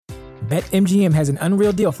BetMGM has an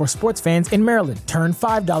unreal deal for sports fans in Maryland. Turn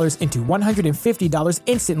 $5 into $150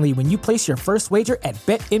 instantly when you place your first wager at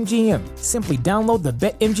BetMGM. Simply download the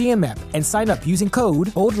BetMGM app and sign up using code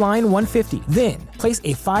OldLine150. Then, place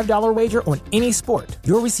a $5 wager on any sport.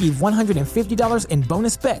 You'll receive $150 in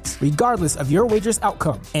bonus bets, regardless of your wager's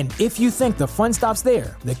outcome. And if you think the fun stops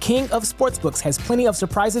there, the king of sportsbooks has plenty of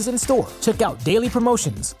surprises in store. Check out daily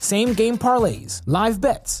promotions, same-game parlays, live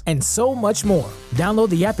bets, and so much more. Download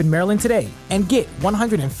the app in Maryland today and get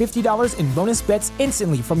 $150 in bonus bets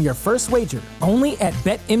instantly from your first wager. Only at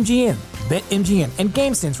BetMGM. BetMGM and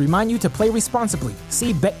GameSense remind you to play responsibly.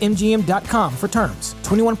 See BetMGM.com for terms.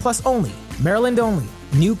 21 plus only. Maryland only.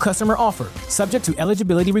 New customer offer. Subject to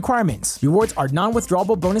eligibility requirements. Rewards are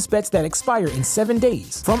non-withdrawable bonus bets that expire in 7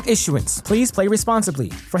 days. From issuance, please play responsibly.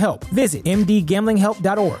 For help, visit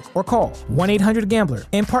mdgamblinghelp.org or call 1-800-GAMBLER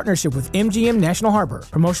in partnership with MGM National Harbor.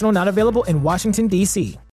 Promotional not available in Washington,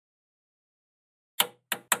 D.C.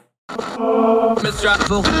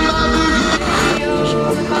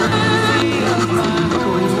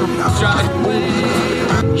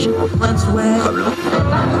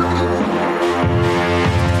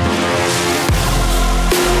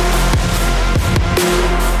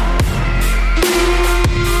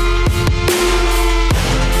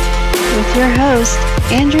 With your host,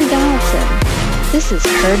 Andrew Donaldson. This is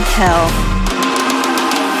Heard Tell.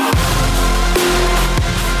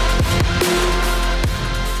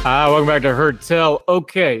 Welcome back to Heard Tell.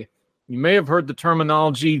 Okay, you may have heard the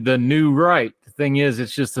terminology, the new right. The thing is,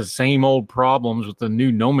 it's just the same old problems with the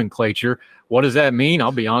new nomenclature. What does that mean?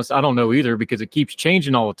 I'll be honest, I don't know either because it keeps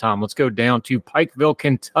changing all the time. Let's go down to Pikeville,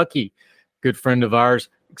 Kentucky. Good friend of ours.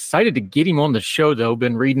 Excited to get him on the show, though.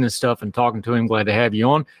 Been reading his stuff and talking to him. Glad to have you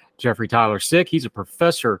on. Jeffrey Tyler Sick. He's a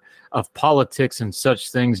professor of politics and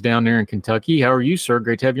such things down there in Kentucky. How are you, sir?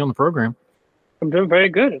 Great to have you on the program. I'm doing very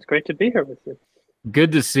good. It's great to be here with you.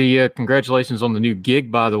 Good to see you. Congratulations on the new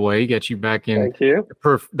gig, by the way. Get you back in Thank you.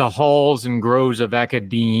 The halls and groves of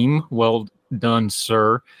academe. Well done,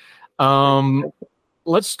 sir.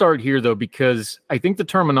 Let's start here, though, because I think the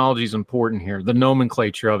terminology is important here, the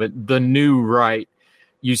nomenclature of it, the new right.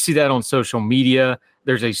 You see that on social media.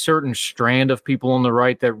 There's a certain strand of people on the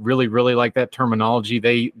right that really, really like that terminology.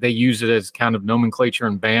 They use it as kind of nomenclature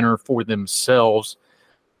and banner for themselves.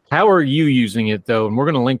 How are you using it, though? And we're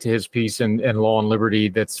going to link to his piece in Law and Liberty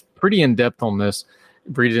that's pretty in-depth on this.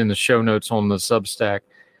 Read it in the show notes on the Substack.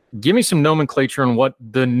 Give me some nomenclature on what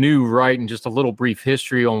the new right and just a little brief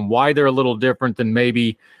history on why they're a little different than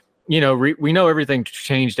maybe, we know everything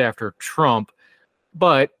changed after Trump.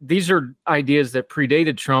 But these are ideas that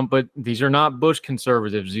predated Trump, but these are not Bush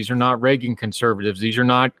conservatives. These are not Reagan conservatives. These are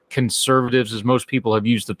not conservatives as most people have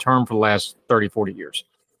used the term for the last 30, 40 years.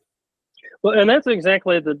 Well, and that's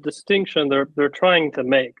exactly the distinction they're trying to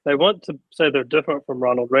make. They want to say they're different from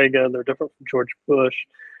Ronald Reagan. They're different from George Bush.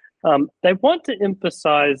 They want to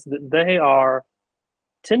emphasize that they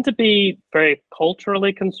tend to be very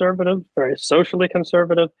culturally conservative, very socially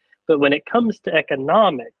conservative. But when it comes to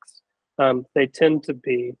economics, they tend to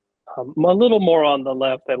be a little more on the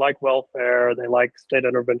left. They like welfare. They like state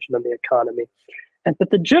intervention in the economy.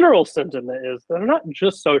 But the general sentiment is they're not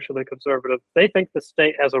just socially conservative. They think the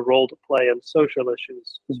state has a role to play in social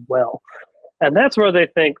issues as well. And that's where they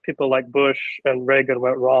think people like Bush and Reagan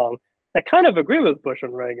went wrong. They kind of agree with Bush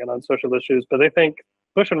and Reagan on social issues, but they think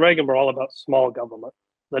Bush and Reagan were all about small government.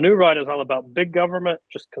 The new right is all about big government,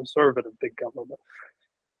 just conservative big government.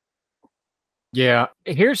 Yeah,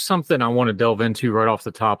 here's something I want to delve into right off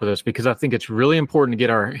the top of this because I think it's really important to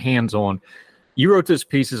get our hands on. You wrote this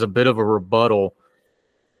piece as a bit of a rebuttal,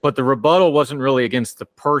 but the rebuttal wasn't really against the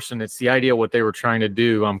person. It's the idea of what they were trying to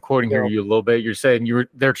do. I'm quoting here you a little bit. You're saying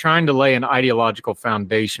they're trying to lay an ideological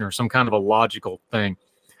foundation or some kind of a logical thing.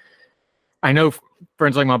 I know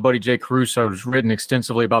friends like my buddy Jay Caruso has written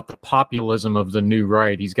extensively about the populism of the new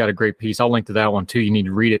right. He's got a great piece. I'll link to that one too. You need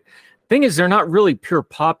to read it. Thing is, they're not really pure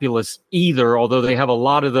populists either, although they have a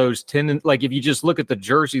lot of those like if you just look at the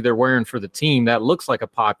jersey they're wearing for the team, that looks like a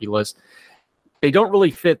populist. They don't really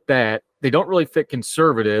fit that. They don't really fit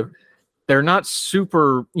conservative. They're not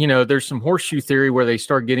super, there's some horseshoe theory where they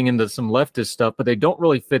start getting into some leftist stuff, but they don't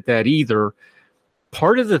really fit that either.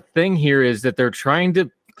 Part of the thing here is that they're trying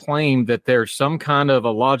to claim that there's some kind of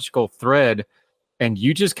a logical thread. And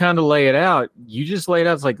you just kind of lay it out. You just lay it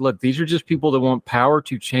out. It's like, look, these are just people that want power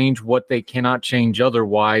to change what they cannot change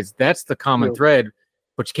otherwise. That's the common thread,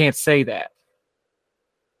 but you can't say that.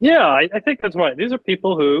 Yeah, I think that's right. These are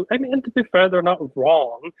people who, and to be fair, they're not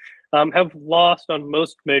wrong, have lost on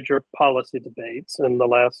most major policy debates in the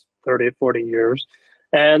last 30, 40 years.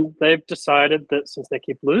 And they've decided that since they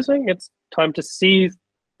keep losing, it's time to see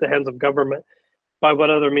the hands of government by what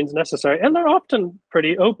other means necessary. And they're often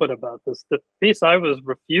pretty open about this. The piece I was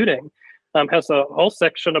refuting has a whole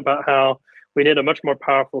section about how we need a much more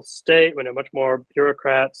powerful state, we need much more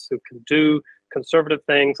bureaucrats who can do conservative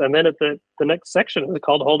things. And then at the next section is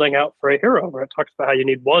called Holding Out for a Hero, where it talks about how you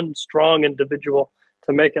need one strong individual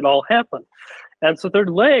to make it all happen. And so they're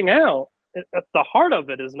laying out, at the heart of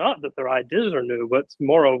it is not that their ideas are new. What's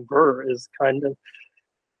more overt is kind of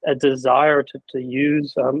a desire to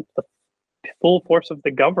use the full force of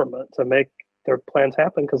the government to make their plans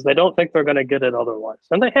happen, because they don't think they're going to get it otherwise.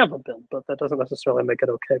 And they haven't been, but that doesn't necessarily make it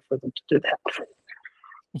okay for them to do that.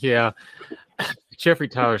 Yeah. Jeffrey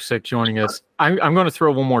Tyler Sick joining us. I'm going to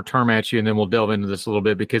throw one more term at you, and then we'll delve into this a little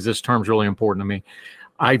bit, because this term's really important to me.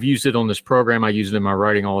 I've used it on this program. I use it in my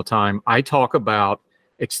writing all the time. I talk about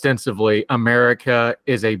extensively, America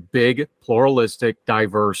is a big, pluralistic,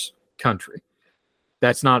 diverse country.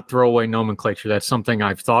 That's not throwaway nomenclature. That's something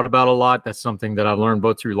I've thought about a lot. That's something that I've learned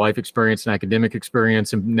both through life experience and academic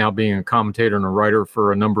experience, and now being a commentator and a writer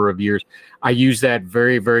for a number of years. I use that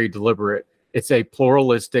very, very deliberate. It's a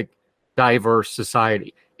pluralistic, diverse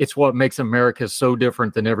society. It's what makes America so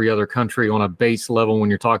different than every other country on a base level when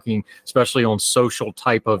you're talking, especially on social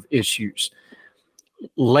type of issues.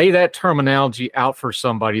 Lay that terminology out for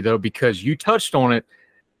somebody, though, because you touched on it.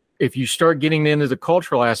 If you start getting into the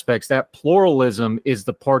cultural aspects, that pluralism is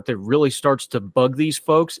the part that really starts to bug these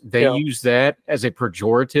folks. They use that as a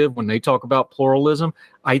pejorative when they talk about pluralism.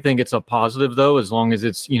 I think it's a positive, though, as long as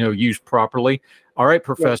it's, used properly. All right,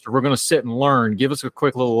 Professor, we're going to sit and learn. Give us a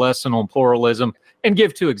quick little lesson on pluralism and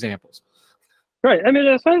give 2 examples. Right. I mean,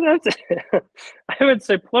 I would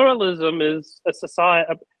say pluralism is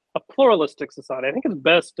a pluralistic society. I think it's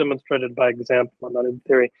best demonstrated by example, not in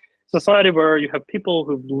theory. Society where you have people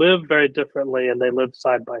who live very differently and they live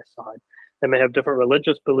side by side. They may have different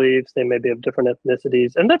religious beliefs. They may be of different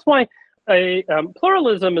ethnicities. And that's why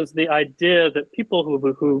pluralism is the idea that people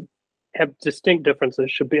who have distinct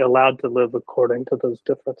differences should be allowed to live according to those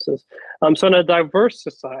differences. So in a diverse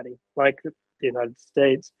society like the United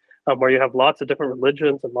States, where you have lots of different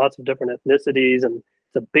religions and lots of different ethnicities, and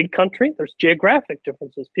it's a big country, there's geographic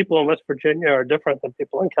differences. People in West Virginia are different than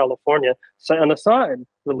people in California, set aside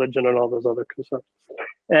religion and all those other concerns.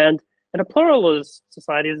 And in a pluralist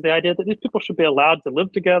society is the idea that these people should be allowed to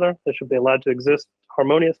live together. They should be allowed to exist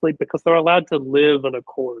harmoniously because they're allowed to live in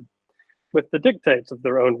accord with the dictates of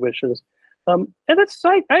their own wishes. And that's,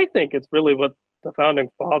 I think it's really what the founding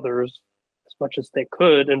fathers, as much as they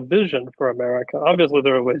could, envisioned for America. Obviously,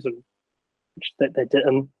 there are ways in which they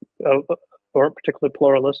didn't, weren't particularly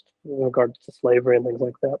pluralist in regards to slavery and things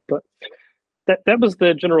like that. But that was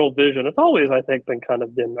the general vision. It's always, I think, been kind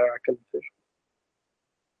of the American vision.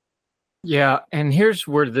 Yeah, and here's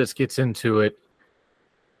where this gets into it.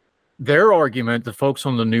 Their argument, the folks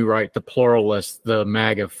on the new right, the pluralists, the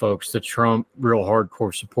MAGA folks, the Trump real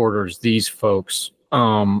hardcore supporters, these folks,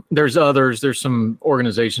 there's others, there's some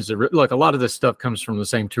organizations that, look, a lot of this stuff comes from the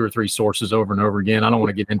same 2 or 3 sources over and over again. I don't want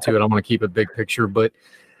to get into it. I want to keep it big picture. But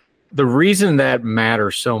the reason that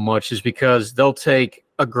matters so much is because they'll take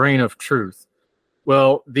a grain of truth.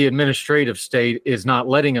 Well, the administrative state is not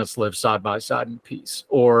letting us live side by side in peace,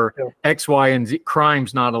 or X, Y, and Z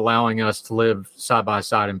crimes not allowing us to live side by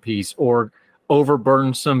side in peace, or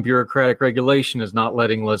overburdensome bureaucratic regulation is not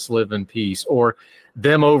letting us live in peace, or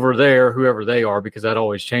them over there, whoever they are, because that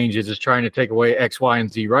always changes, is trying to take away X, Y,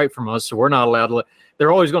 and Z right from us. So we're not allowed to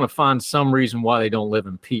they're always going to find some reason why they don't live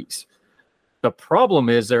in peace. The problem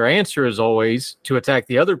is their answer is always to attack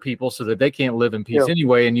the other people so that they can't live in peace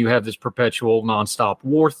anyway, and you have this perpetual nonstop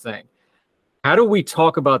war thing. How do we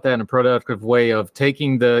talk about that in a productive way of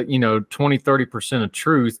taking the 20-30% of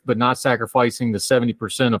truth, but not sacrificing the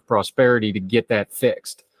 70% of prosperity to get that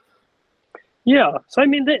fixed? Yeah. So, I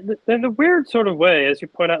mean, in the weird sort of way, as you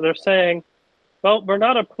point out, they're saying, well, we're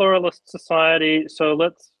not a pluralist society, so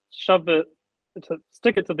let's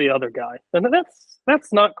stick it to the other guy. And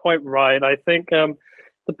that's not quite right. I think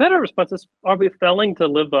the better response is, are we failing to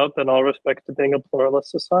live up in all respects to being a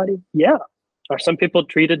pluralist society? Yeah. Are some people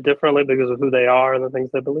treated differently because of who they are and the things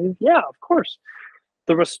they believe? Yeah, of course.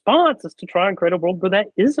 The response is to try and create a world where that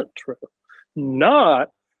isn't true,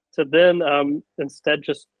 not to then instead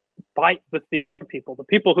just fight with the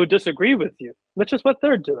people who disagree with you, which is what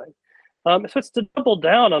they're doing. So it's to double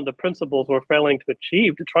down on the principles we're failing to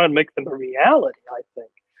achieve, to try and make them a reality, I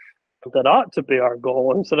think. That ought to be our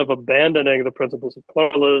goal, instead of abandoning the principles of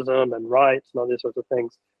pluralism and rights and all these sorts of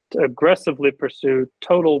things, to aggressively pursue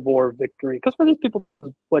total war victory. Because for these people,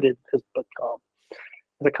 what it has become,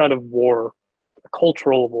 the kind of war, a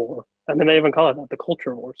cultural war. I mean, they even call it that, the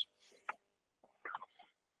culture wars.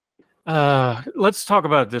 Let's talk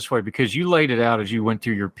about it this way, because you laid it out as you went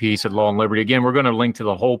through your piece at Law and Liberty. Again, we're going to link to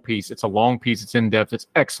the whole piece. It's a long piece. It's in depth. It's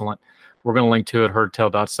excellent. We're going to link to it,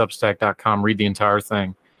 herdtell.substack.com. Read the entire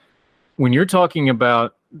thing. When you're talking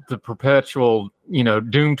about the perpetual,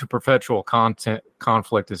 doomed to perpetual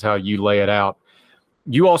conflict is how you lay it out.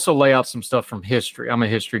 You also lay out some stuff from history. I'm a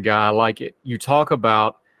history guy. I like it. You talk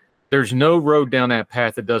about there's no road down that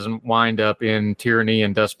path that doesn't wind up in tyranny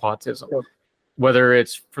and despotism, whether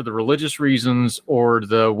it's for the religious reasons or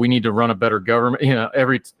we need to run a better government.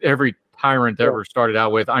 Every tyrant ever started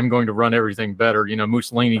out with, I'm going to run everything better.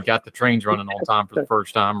 Mussolini got the trains running on time for the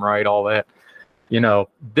first time, right? All that,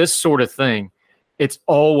 this sort of thing. It's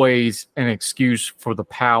always an excuse for the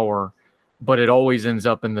power, but it always ends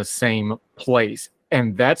up in the same place.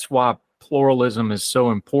 And that's why pluralism is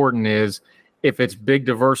so important, is if it's big,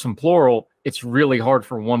 diverse, and plural, it's really hard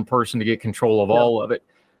for one person to get control of all of it.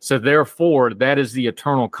 So therefore, that is the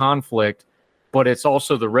eternal conflict, but it's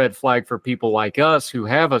also the red flag for people like us who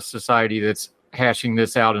have a society that's hashing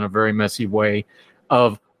this out in a very messy way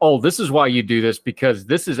of, oh, this is why you do this, because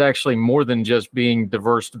this is actually more than just being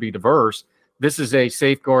diverse to be diverse. This is a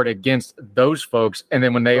safeguard against those folks. And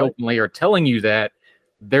then when they openly are telling you that,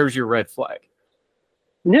 there's your red flag.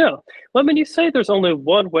 Yeah. Well, you say there's only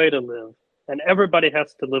one way to live, and everybody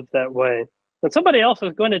has to live that way, and somebody else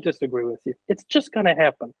is going to disagree with you. It's just going to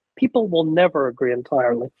happen. People will never agree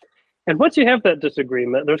entirely. And once you have that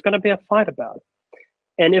disagreement, there's going to be a fight about it.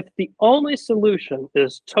 And if the only solution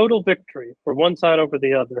is total victory for one side over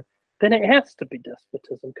the other, then it has to be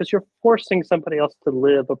despotism, because you're forcing somebody else to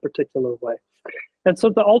live a particular way. And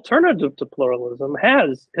so the alternative to pluralism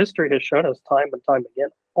history has shown us time and time again,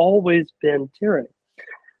 always been tyranny.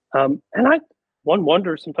 One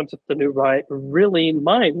wonders sometimes if the new right really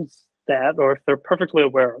minds that, or if they're perfectly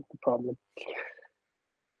aware of the problem.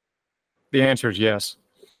 The answer is yes.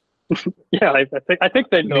 Yeah, I think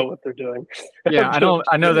they know what they're doing. Yeah, I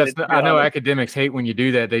know academics hate when you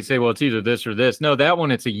do that. They say, well, it's either this or this. No, that one,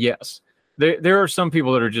 it's a yes. There are some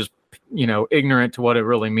people that are just, ignorant to what it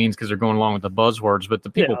really means because they're going along with the buzzwords, but the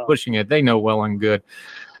people pushing it, they know well and good.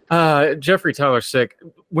 Jeffrey Tyler Sick,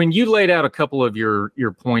 when you laid out a couple of your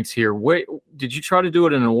points here, did you try to do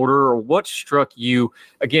it in an order, or what struck you?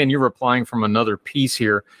 Again, you're replying from another piece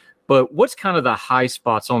here, but what's kind of the high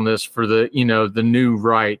spots on this for the new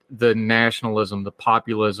right, the nationalism, the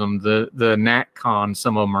populism, the NatCon,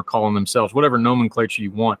 some of them are calling themselves, whatever nomenclature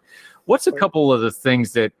you want. What's a couple of the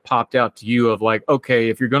things that popped out to you of like, okay,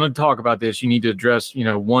 if you're going to talk about this, you need to address,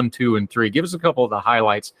 1, 2, and 3. Give us a couple of the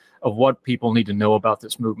highlights of what people need to know about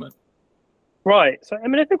this movement. Right. So,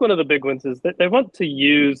 I think one of the big ones is that they want to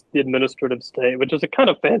use the administrative state, which is a kind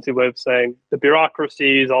of fancy way of saying the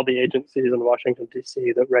bureaucracies, all the agencies in Washington,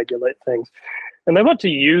 D.C. that regulate things. And they want to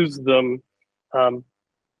use them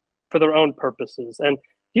for their own purposes. And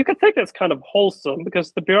you could think that's kind of wholesome,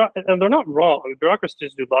 because and they're not wrong. The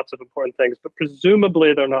bureaucracies do lots of important things, but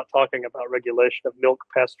presumably they're not talking about regulation of milk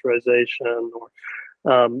pasteurization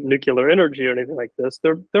or nuclear energy or anything like this.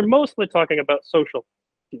 They're mostly talking about social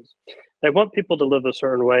issues. They want people to live a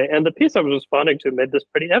certain way. And the piece I was responding to made this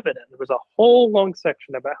pretty evident. There was a whole long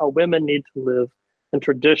section about how women need to live in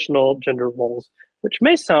traditional gender roles, which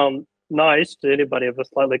may sound nice to anybody of a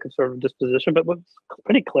slightly conservative disposition, but what's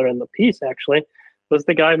pretty clear in the piece, actually, was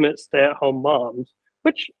the guy meant stay-at-home moms,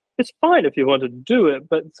 which is fine if you want to do it.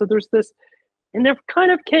 But so there's this, and they're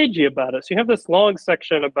kind of cagey about it. So you have this long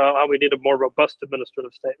section about how we need a more robust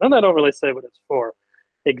administrative state. And they don't really say what it's for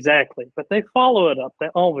exactly, but they follow it up. They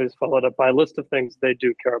always follow it up by a list of things they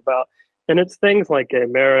do care about. And it's things like gay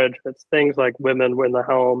marriage. It's things like women in the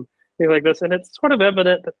home, things like this. And it's sort of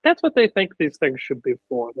evident that that's what they think these things should be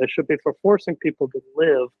for. They should be for forcing people to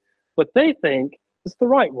live what they think is the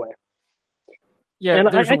right way. Yeah, and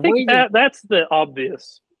I think that's the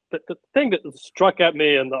obvious. The thing that struck at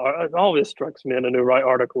me, and it always strikes me in a New Right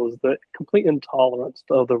article, is the complete intolerance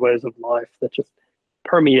to other ways of life that just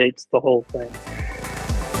permeates the whole thing.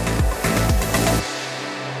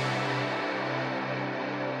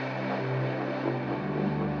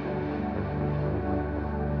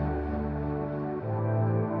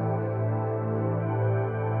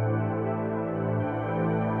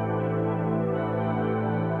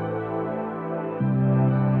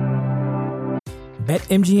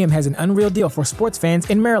 BetMGM has an unreal deal for sports fans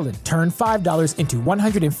in Maryland. Turn $5 into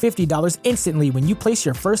 $150 instantly when you place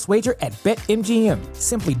your first wager at BetMGM.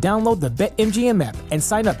 Simply download the BetMGM app and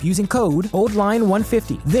sign up using code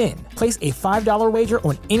OldLine150. Then, place a $5 wager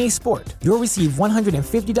on any sport. You'll receive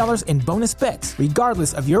 $150 in bonus bets,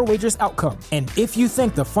 regardless of your wager's outcome. And if you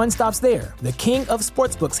think the fun stops there, the king of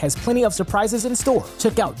sportsbooks has plenty of surprises in store.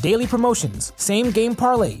 Check out daily promotions, same game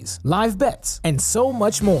parlays, live bets, and so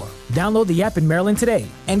much more. Download the app in Maryland today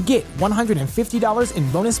and get $150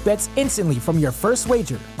 in bonus bets instantly from your first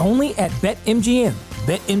wager. Only at BetMGM.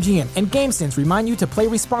 BetMGM and GameSense remind you to play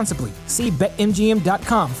responsibly. See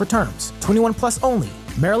BetMGM.com for terms. 21 plus only.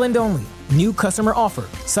 Maryland only. New customer offer.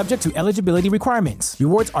 Subject to eligibility requirements.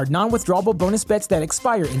 Rewards are non-withdrawable bonus bets that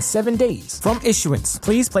expire in 7 days. From issuance,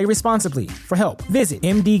 please play responsibly. For help, visit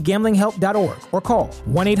mdgamblinghelp.org or call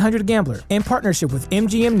 1-800-GAMBLER in partnership with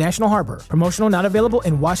MGM National Harbor. Promotional not available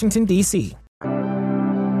in Washington, D.C.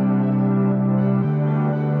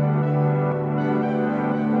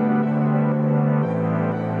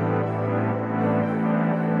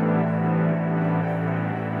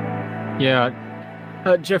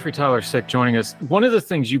 Yeah, Jeffrey Tyler Sick joining us. One of the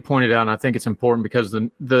things you pointed out, and I think it's important because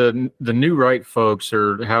the new right folks,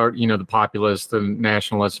 or how the populists, the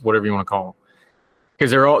nationalists, whatever you want to call them,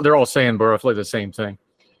 because they're all saying roughly the same thing.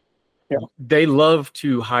 Yeah. They love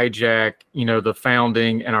to hijack the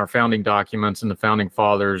founding and our founding documents and the founding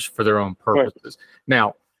fathers for their own purposes. Right.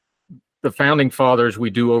 Now, the founding fathers,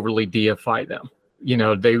 we do overly deify them.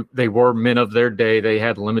 They were men of their day. They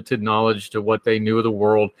had limited knowledge to what they knew of the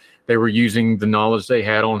world. They were using the knowledge they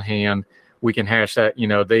had on hand. We can hash that.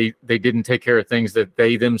 They didn't take care of things that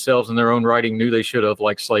they themselves in their own writing knew they should have,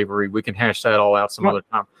 like slavery. We can hash that all out some other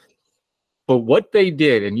time. But what they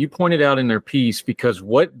did, and you pointed out in their piece, because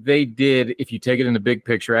what they did, if you take it in the big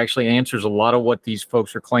picture, actually answers a lot of what these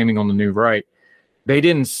folks are claiming on the new right. They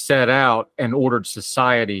didn't set out an ordered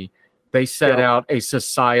society. They set out a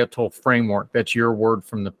societal framework. That's your word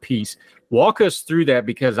from the piece. Walk us through that,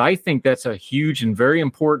 because I think that's a huge and very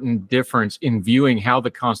important difference in viewing how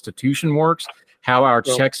the Constitution works, how our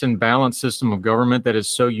checks and balance system of government that is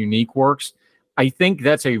so unique works. I think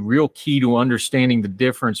that's a real key to understanding the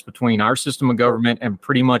difference between our system of government and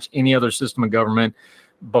pretty much any other system of government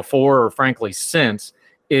before, or frankly since,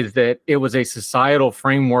 is that it was a societal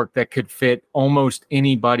framework that could fit almost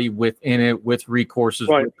anybody within it, with recourses,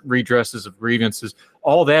 with redresses of grievances.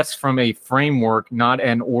 All that's from a framework, not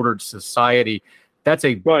an ordered society. That's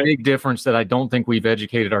a big difference that I don't think we've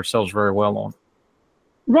educated ourselves very well on.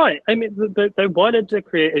 Right. I mean, they wanted to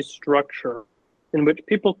create a structure in which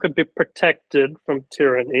people could be protected from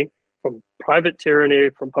tyranny, from private tyranny,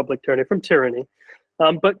 from public tyranny, from tyranny.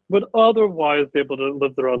 But would otherwise be able to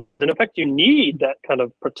live their own. And in fact, you need that kind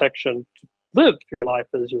of protection to live your life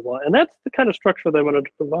as you want. And that's the kind of structure they wanted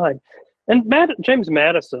to provide. And James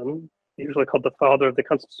Madison, usually called the father of the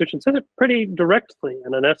Constitution, says it pretty directly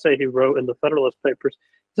in an essay he wrote in the Federalist Papers.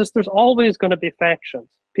 He says there's always going to be factions,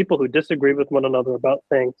 people who disagree with one another about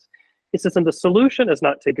things. He says, and the solution is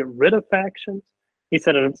not to get rid of factions. He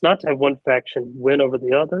said, and it's not to have one faction win over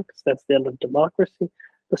the other, because that's the end of democracy.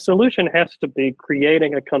 The solution has to be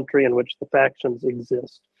creating a country in which the factions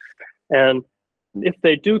exist. And if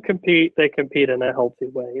they do compete, they compete in a healthy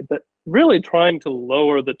way, but really trying to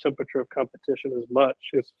lower the temperature of competition as much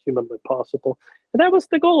as humanly possible. And that was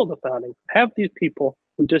the goal of the founding: have these people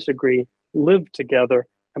who disagree live together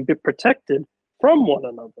and be protected from one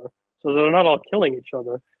another, so they're not all killing each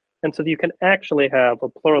other. And so that you can actually have a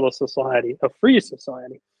pluralist society, a free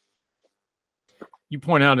society. You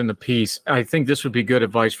point out in the piece, I think this would be good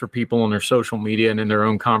advice for people on their social media and in their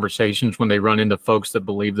own conversations when they run into folks that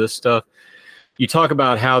believe this stuff. You talk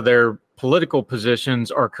about how their political positions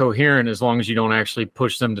are coherent as long as you don't actually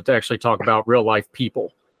push them to actually talk about real life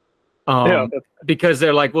people. Because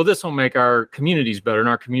they're like, well, this will make our communities better, and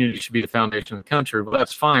our community should be the foundation of the country. Well,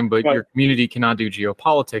 that's fine, but your community cannot do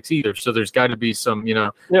geopolitics either. So there's got to be some,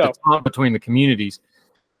 detente between the communities.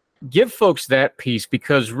 Give folks that piece,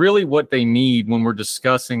 because really what they need when we're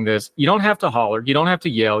discussing this, you don't have to holler, you don't have to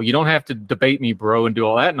yell, you don't have to debate me, bro, and do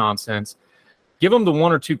all that nonsense. Give them the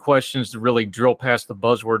one or two questions to really drill past the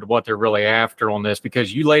buzzword to what they're really after on this,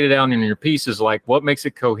 because you laid it out in your pieces, like what makes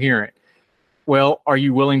it coherent? Well, are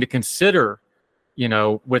you willing to consider,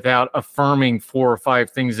 without affirming 4 or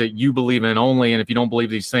 5 things that you believe in only, and if you don't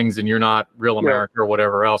believe these things, then you're not real America or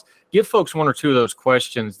whatever else. Give folks 1 or 2 of those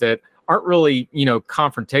questions that aren't really,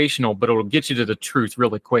 confrontational, but it'll get you to the truth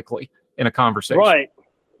really quickly in a conversation. Right.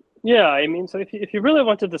 Yeah. I mean, so if you really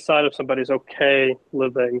want to decide if somebody's okay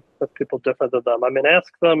living with people different than them, I mean,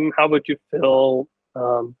 ask them, how would you feel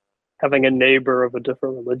having a neighbor of a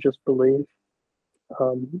different religious belief?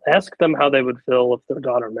 Ask them how they would feel if their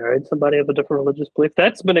daughter married somebody of a different religious belief.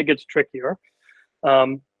 That's when it gets trickier.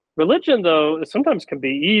 Religion, though, sometimes can be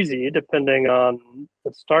easy depending on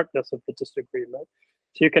the starkness of the disagreement.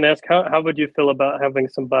 So you can ask, how would you feel about having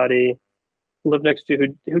somebody live next to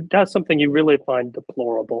you who does something you really find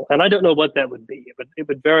deplorable? And I don't know what that would be, but it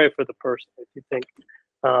would vary for the person. If you think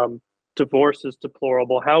divorce is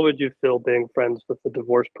deplorable, how would you feel being friends with the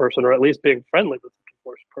divorced person, or at least being friendly with the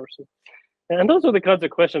divorced person? And those are the kinds of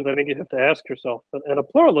questions I think you have to ask yourself. But in a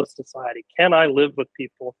pluralist society, can I live with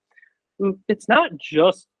people who, it's not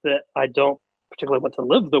just that I don't particularly want to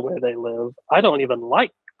live the way they live, I don't even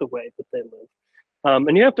like the way that they live.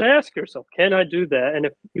 And you have to ask yourself, can I do that? And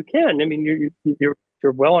if you can, I mean,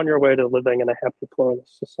 you're well on your way to living in a happy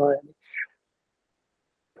pluralist society.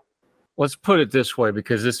 Let's put it this way,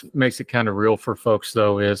 because this makes it kind of real for folks,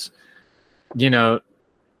 though, is,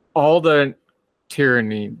 all the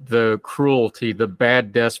tyranny, the cruelty, the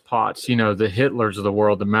bad despots, the Hitlers of the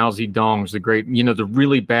world, the Mao Zedongs, the great, the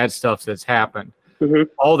really bad stuff that's happened. Mm-hmm.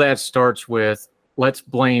 All that starts with, let's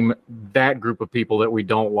blame that group of people that we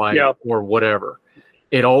don't like or whatever.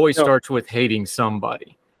 It always starts with hating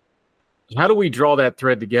somebody. How do we draw that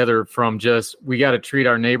thread together from just, we got to treat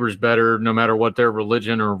our neighbors better no matter what their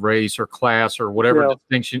religion or race or class or whatever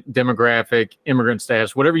distinction, demographic, immigrant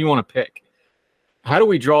status, whatever you want to pick? How do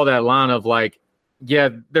we draw that line of like, yeah,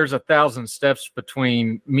 there's 1,000 steps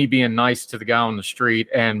between me being nice to the guy on the street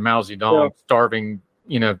and Mao Zedong starving,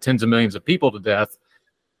 tens of millions of people to death,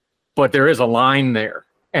 but there is a line there,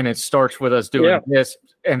 and it starts with us doing this,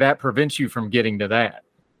 and that prevents you from getting to that.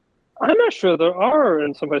 I'm not sure there are,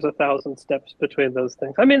 in some ways, 1,000 steps between those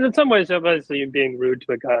things. I mean, in some ways, obviously, being rude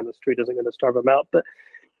to a guy on the street isn't going to starve him out, but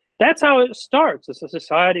that's how it starts. It's a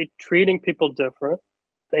society treating people different,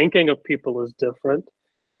 thinking of people as different,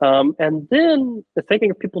 and then thinking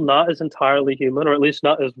of people not as entirely human, or at least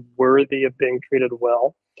not as worthy of being treated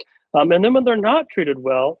well. And then when they're not treated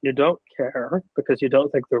well, you don't care because you don't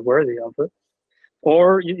think they're worthy of it,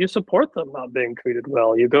 or you support them not being treated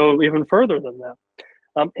well. You go even further than that.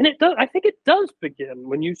 And it does. I think it does begin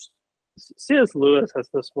when you. C.S. Lewis has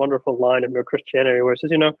this wonderful line in Mere Christianity where he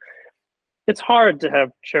says, it's hard to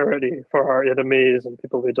have charity for our enemies and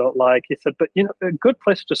people we don't like. He said, but a good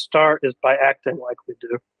place to start is by acting like we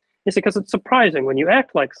do. He said, because it's surprising when you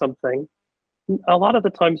act like something, a lot of the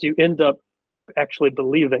times you end up actually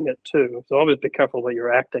believing it too. So always be careful what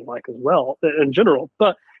you're acting like as well in general.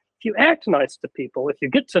 But if you act nice to people, if you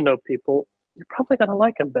get to know people, you're probably going to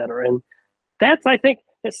like them better. And that's, I think,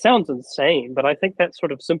 it sounds insane, but I think that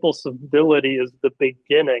sort of simple civility is the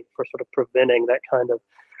beginning for sort of preventing that kind of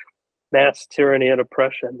mass tyranny and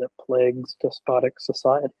oppression that plagues despotic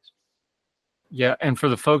societies. Yeah, and for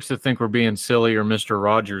the folks that think we're being silly or Mr.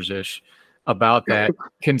 Rogers-ish about that,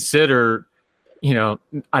 consider,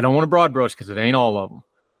 I don't want to broad brush because it ain't all of them,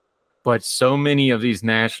 but so many of these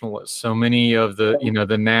nationalists, so many of the,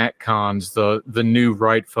 the Nat Cons, the new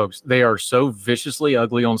right folks, they are so viciously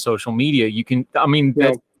ugly on social media.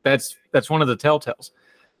 That's one of the telltales.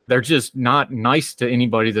 They're just not nice to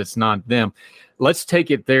anybody that's not them. Let's take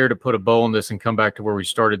it there to put a bow on this and come back to where we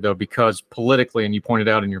started, though, because politically, and you pointed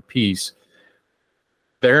out in your piece,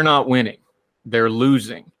 they're not winning. They're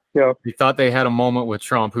losing. Yeah. They thought they had a moment with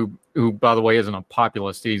Trump, who, by the way, isn't a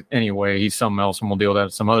populist. He's something else, and we'll deal with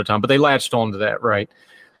that some other time. But they latched on to that, right?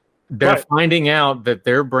 They're finding out that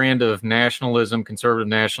their brand of nationalism, conservative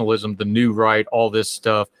nationalism, the new right, all this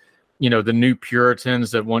stuff, the new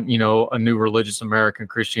Puritans that want, a new religious American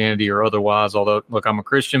Christianity or otherwise. Although, look, I'm a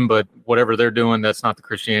Christian, but whatever they're doing, that's not the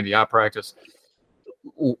Christianity I practice.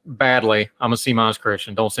 Badly, I'm a C-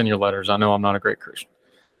 Christian. Don't send your letters. I know I'm not a great Christian.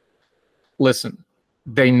 Listen.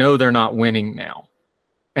 They know they're not winning now.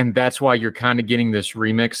 And that's why you're kind of getting this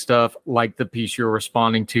remix stuff, like the piece you're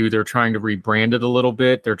responding to. They're trying to rebrand it a little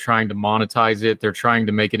bit. They're trying to monetize it. They're trying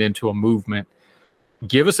to make it into a movement.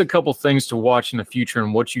 Give us a couple things to watch in the future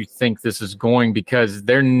and what you think this is going, because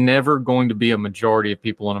they're never going to be a majority of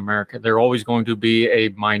people in America. They're always going to be a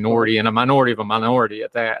minority, and a minority of a minority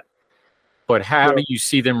at that. But how do you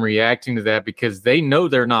see them reacting to that? Because they know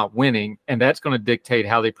they're not winning, and that's going to dictate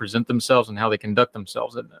how they present themselves and how they conduct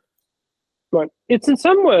themselves, isn't it? Right. It's in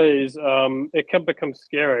some ways, it can become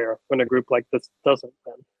scarier when a group like this doesn't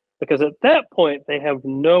win, because at that point, they have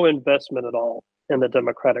no investment at all in the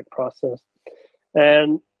democratic process.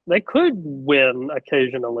 And they could win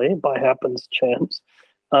occasionally by happenstance.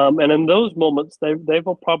 And in those moments, they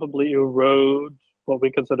will probably erode what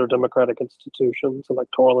we consider democratic institutions,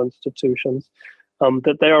 electoral institutions,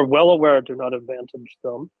 that they are well aware do not advantage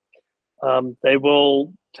them. They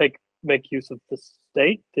will make use of the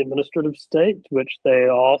state, the administrative state, which they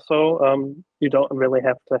also, you don't really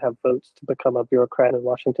have to have votes to become a bureaucrat in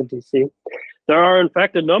Washington, D.C. There are, in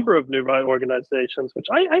fact, a number of new right organizations, which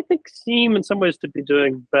I think seem in some ways to be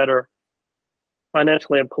doing better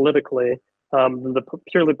financially and politically than the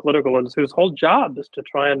purely political ones, whose whole job is to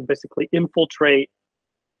try and basically infiltrate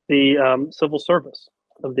the civil service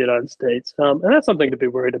of the United States. And that's something to be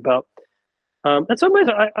worried about. In some ways,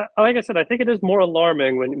 like I said, I think it is more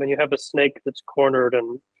alarming when you have a snake that's cornered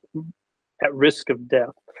and at risk of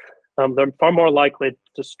death. They're far more likely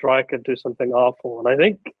to strike and do something awful. And I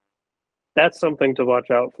think that's something to watch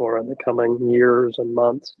out for in the coming years and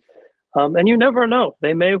months. And you never know.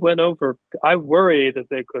 They may win over. I worry that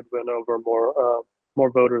they could win over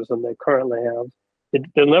more voters than they currently have.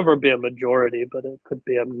 There'll never be a majority, but it could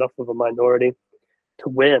be enough of a minority to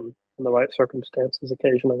win in the right circumstances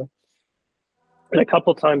occasionally. And a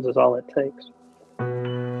couple times is all it takes.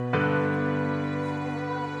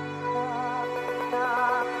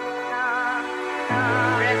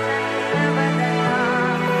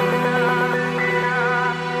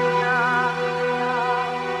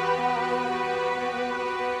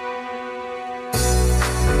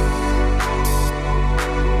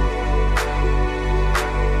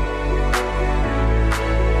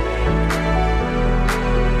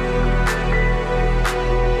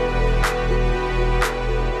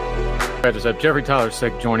 Jeffrey Tyler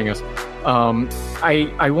Sick joining us.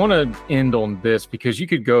 I want to end on this because you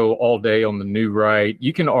could go all day on the new right.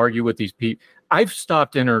 You can argue with these people. I've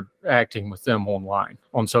stopped interacting with them online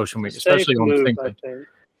on social media, especially on LinkedIn.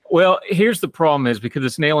 Well, here's the problem is because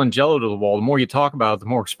it's nailing Jello to the wall. The more you talk about it, the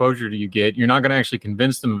more exposure you get. You're not going to actually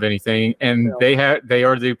convince them of anything. And they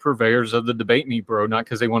are the purveyors of the debate Negro, not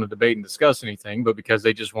because they want to debate and discuss anything, but because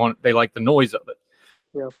they like the noise of it.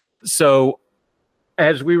 Yeah. So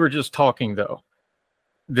as we were just talking, though,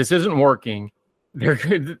 this isn't working. They're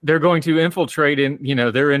going to infiltrate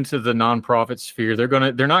they're into the nonprofit sphere.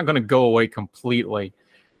 They're not going to go away completely.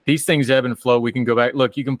 These things ebb and flow. We can go back.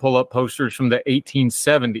 Look, you can pull up posters from the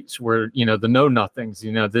 1870s where, the know nothings,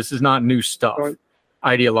 this is not new stuff, right,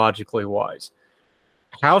 ideologically wise.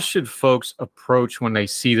 How should folks approach when they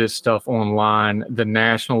see this stuff online, the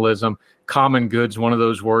nationalism, common good's one of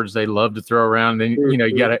those words they love to throw around. And,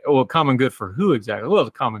 you got to, common good for who exactly? Well,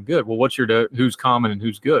 the common good. Well, who's common and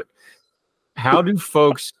who's good? How do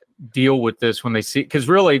folks deal with this when they see, because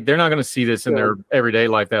really they're not going to see this in their everyday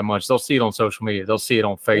life that much. They'll see it on social media. They'll see it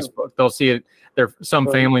on Facebook. They'll see it.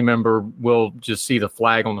 Some family member will just see the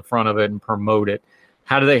flag on the front of it and promote it.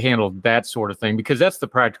 How do they handle that sort of thing? Because that's the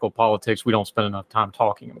practical politics we don't spend enough time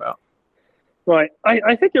talking about. Right.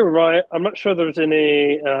 I think you're right. I'm not sure there's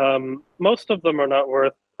any, most of them are not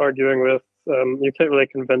worth arguing with. You can't really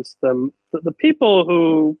convince them. The people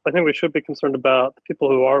who I think we should be concerned about, the people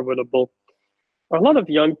who are winnable, are a lot of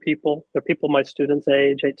young people. They're people my students'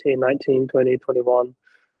 age, 18, 19, 20, 21,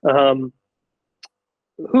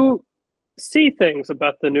 who see things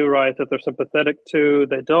about the new right that they're sympathetic to.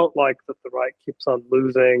 They don't like that the right keeps on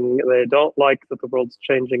losing. They don't like that the world's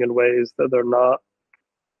changing in ways that they're not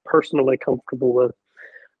personally comfortable with.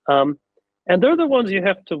 And they're the ones you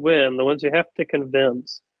have to win, the ones you have to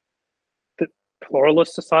convince that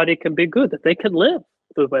pluralist society can be good, that they can live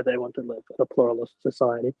the way they want to live in a pluralist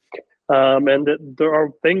society. And that there are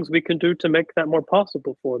things we can do to make that more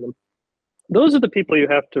possible for them. Those are the people you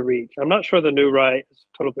have to reach. I'm not sure the new right is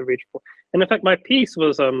totally reachable. And in fact, my piece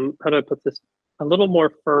was, how do I put this, a little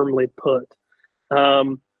more firmly put.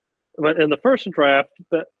 But in the first draft,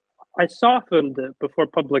 but I softened it before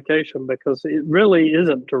publication because it really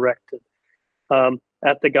isn't directed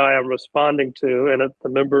at the guy I'm responding to and at the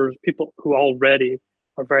members, people who already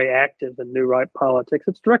are very active in new right politics.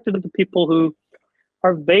 It's directed at the people who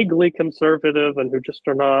are vaguely conservative and who just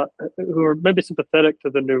are not, who are maybe sympathetic to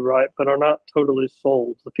the new right, but are not totally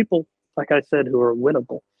sold. The people, like I said, who are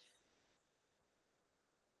winnable.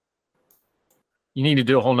 You need to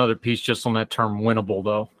do a whole nother piece just on that term winnable,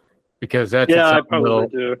 though, because that's I probably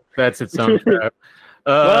do. That's its own crap.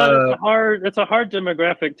 Well, it's a hard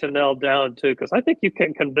demographic to nail down too, because I think you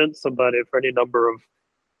can convince somebody for any number of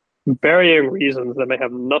varying reasons that may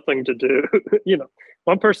have nothing to do.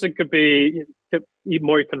 One person could be even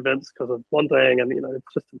more convinced because of one thing, and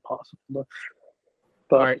it's just impossible.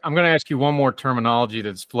 But, all right, I'm going to ask you one more terminology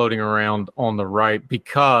that's floating around on the right,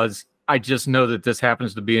 because I just know that this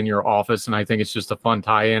happens to be in your office, and I think it's just a fun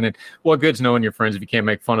tie-in. And what good's knowing your friends if you can't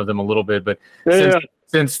make fun of them a little bit? But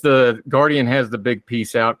since the Guardian has the big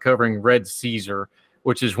piece out covering Red Caesar,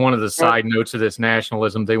 which is one of the side notes of this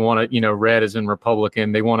nationalism, they want to, red as in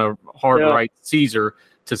Republican. They want to hard right Caesar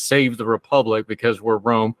to save the Republic because we're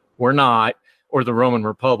Rome. We're not, or the Roman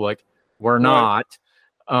Republic. We're not.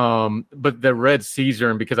 But the Red Caesar,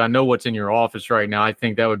 and because I know what's in your office right now, I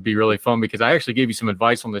think that would be really fun, because I actually gave you some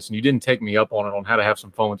advice on this and you didn't take me up on it on how to have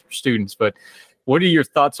some fun with your students. But what are your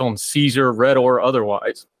thoughts on Caesar, red or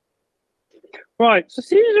otherwise? Right. So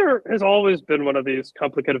Caesar has always been one of these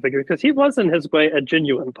complicated figures because he was, in his way, a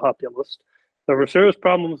genuine populist. There were serious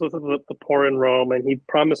problems with the poor in Rome, and he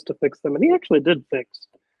promised to fix them, and he actually did fix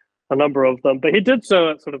a number of them. But he did so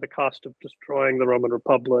at sort of the cost of destroying the Roman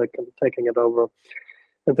Republic and taking it over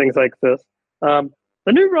and things like this. The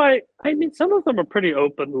new right, I mean, some of them are pretty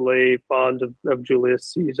openly fond of Julius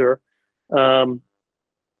Caesar.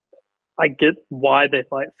 I get why they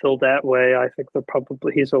might feel that way. I think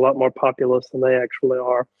he's a lot more populist than they actually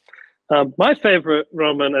are. My favorite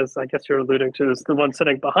Roman, as I guess you're alluding to, is the one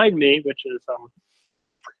sitting behind me, which is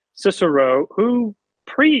Cicero, who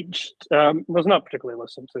preached, was not particularly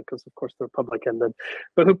listened to because, of course, the Republic ended,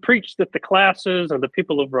 but who preached that the classes and the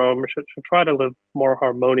people of Rome should try to live more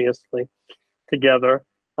harmoniously together.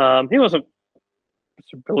 He wasn't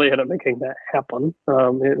brilliant at making that happen. He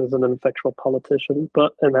was an ineffectual politician,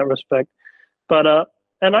 but in that respect. But I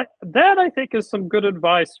think is some good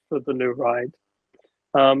advice for the new right.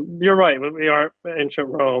 You're right. We are ancient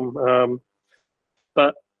Rome,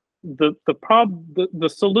 but the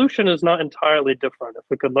solution is not entirely different. If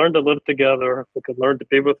we could learn to live together, if we could learn to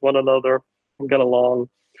be with one another and get along,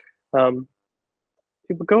 it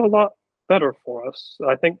would go a lot better for us.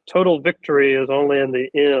 I think total victory is only in the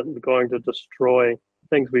end going to destroy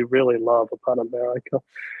things we really love about America.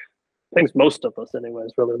 Things most of us,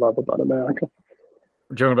 anyways, really love about America.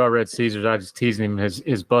 We're joking about Red Caesars. I just teasing him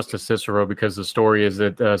his bust of Cicero because the story is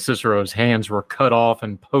that Cicero's hands were cut off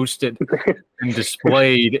and posted and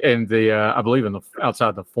displayed in the I believe in the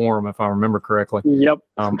outside the Forum, if I remember correctly. Yep.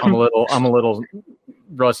 I'm a little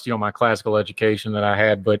rusty on my classical education that I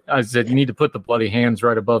had, but I said you need to put the bloody hands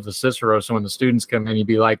right above the Cicero, so when the students come in, you'd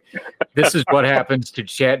be like, "This is what happens to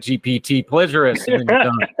ChatGPT plagiarists." And then you're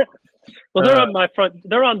done. Well, they're on my front.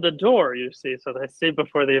 They're on the door, you see, so they see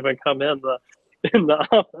before they even come in the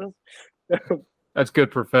office. That's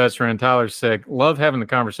good, Professor. And Tyler's sick. Love having the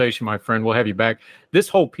conversation, my friend. We'll have you back. This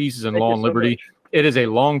whole piece is in Law and Liberty. It is a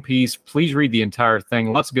long piece. Please read the entire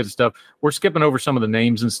thing. Lots of good stuff. We're skipping over some of the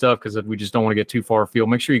names and stuff because we just don't want to get too far afield.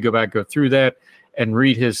 Make sure you go back, go through that, and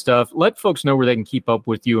read his stuff. Let folks know where they can keep up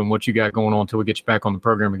with you and what you got going on until we get you back on the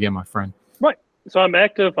program again, my friend. Right. So I'm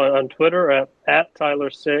active on Twitter at Tyler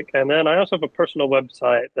Sick, and then I also have a personal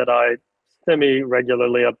website that I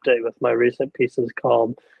semi-regularly update with my recent pieces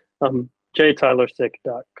called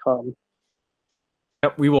jtylersick.com.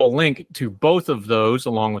 We will link to both of those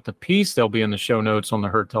along with the piece. They'll be in the show notes on the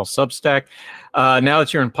Hertel Substack. Now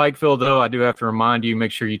that you're in Pikeville, though, I do have to remind you,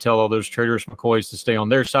 make sure you tell all those traitorous McCoys to stay on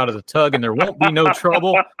their side of the tug, and there won't be no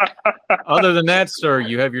trouble. Other than that, sir,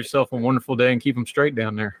 you have yourself a wonderful day, and keep them straight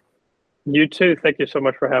down there. You too. Thank you so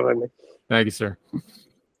much for having me. Thank you, sir.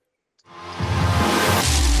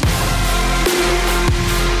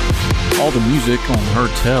 All the music on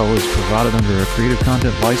Hertel is provided under a Creative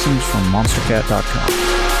Content license from monstercat.com.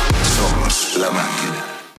 Somos la máquina.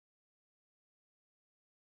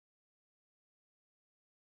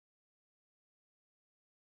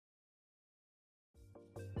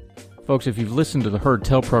 Folks, if you've listened to the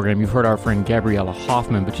Hertel program, you've heard our friend Gabriella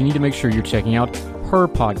Hoffman, but you need to make sure you're checking out her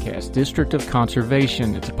podcast, District of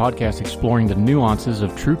Conservation. It's a podcast exploring the nuances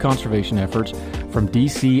of true conservation efforts from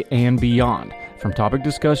D.C. and beyond. From topic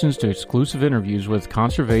discussions to exclusive interviews with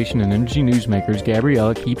conservation and energy newsmakers,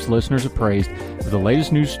 Gabriella keeps listeners appraised of the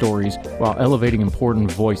latest news stories while elevating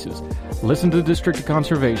important voices. Listen to the District of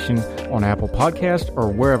Conservation on Apple Podcasts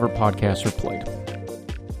or wherever podcasts are played.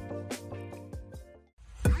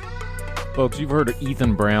 Folks, you've heard of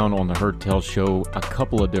Ethan Brown on the Hertel Show a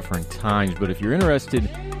couple of different times, but if you're interested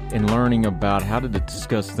in learning about how to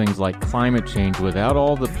discuss things like climate change without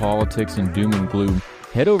all the politics and doom and gloom,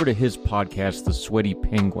 head over to his podcast, The Sweaty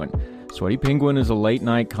Penguin. Sweaty Penguin is a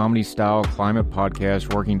late-night comedy-style climate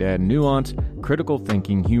podcast working to add nuance, critical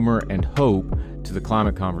thinking, humor, and hope to the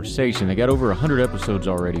climate conversation. They got over 100 episodes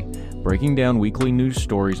already, breaking down weekly news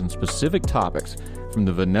stories and specific topics, from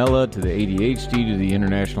the vanilla to the ADHD to the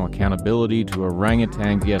international accountability to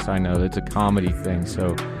orangutans. Yes, I know, it's a comedy thing,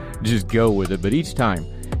 so just go with it. But each time,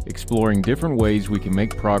 exploring different ways we can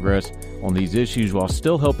make progress on these issues while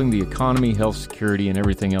still helping the economy, health, security, and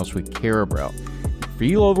everything else we care about.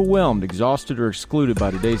 Feel overwhelmed, exhausted, or excluded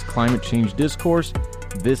by today's climate change discourse?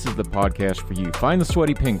 This is the podcast for you. Find The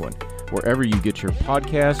Sweaty Penguin wherever you get your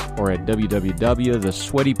podcast or at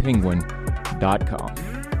www.thesweatypenguin.com.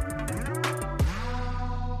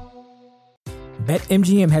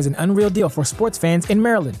 BetMGM has an unreal deal for sports fans in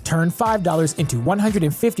Maryland. Turn $5 into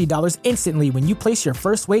 $150 instantly when you place your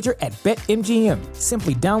first wager at BetMGM.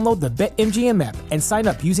 Simply download the BetMGM app and sign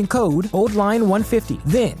up using code OldLine150.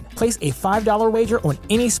 Then, place a $5 wager on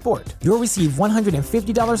any sport. You'll receive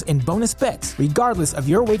 $150 in bonus bets, regardless of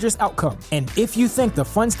your wager's outcome. And if you think the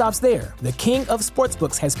fun stops there, the king of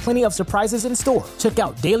sportsbooks has plenty of surprises in store. Check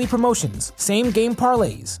out daily promotions, same-game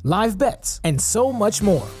parlays, live bets, and so much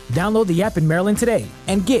more. Download the app in Maryland today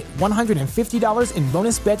and get $150 in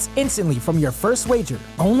bonus bets instantly from your first wager.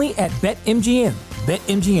 Only at BetMGM.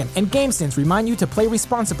 BetMGM and GameSense remind you to play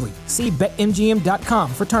responsibly. See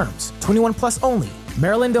BetMGM.com for terms. 21 plus only.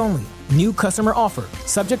 Maryland only. New customer offer.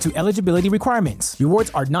 Subject to eligibility requirements.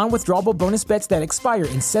 Rewards are non-withdrawable bonus bets that expire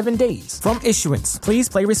in 7 days. From issuance, please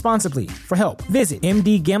play responsibly. For help, visit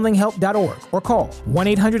mdgamblinghelp.org or call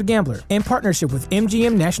 1-800-GAMBLER in partnership with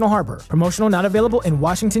MGM National Harbor. Promotional not available in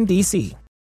Washington, D.C.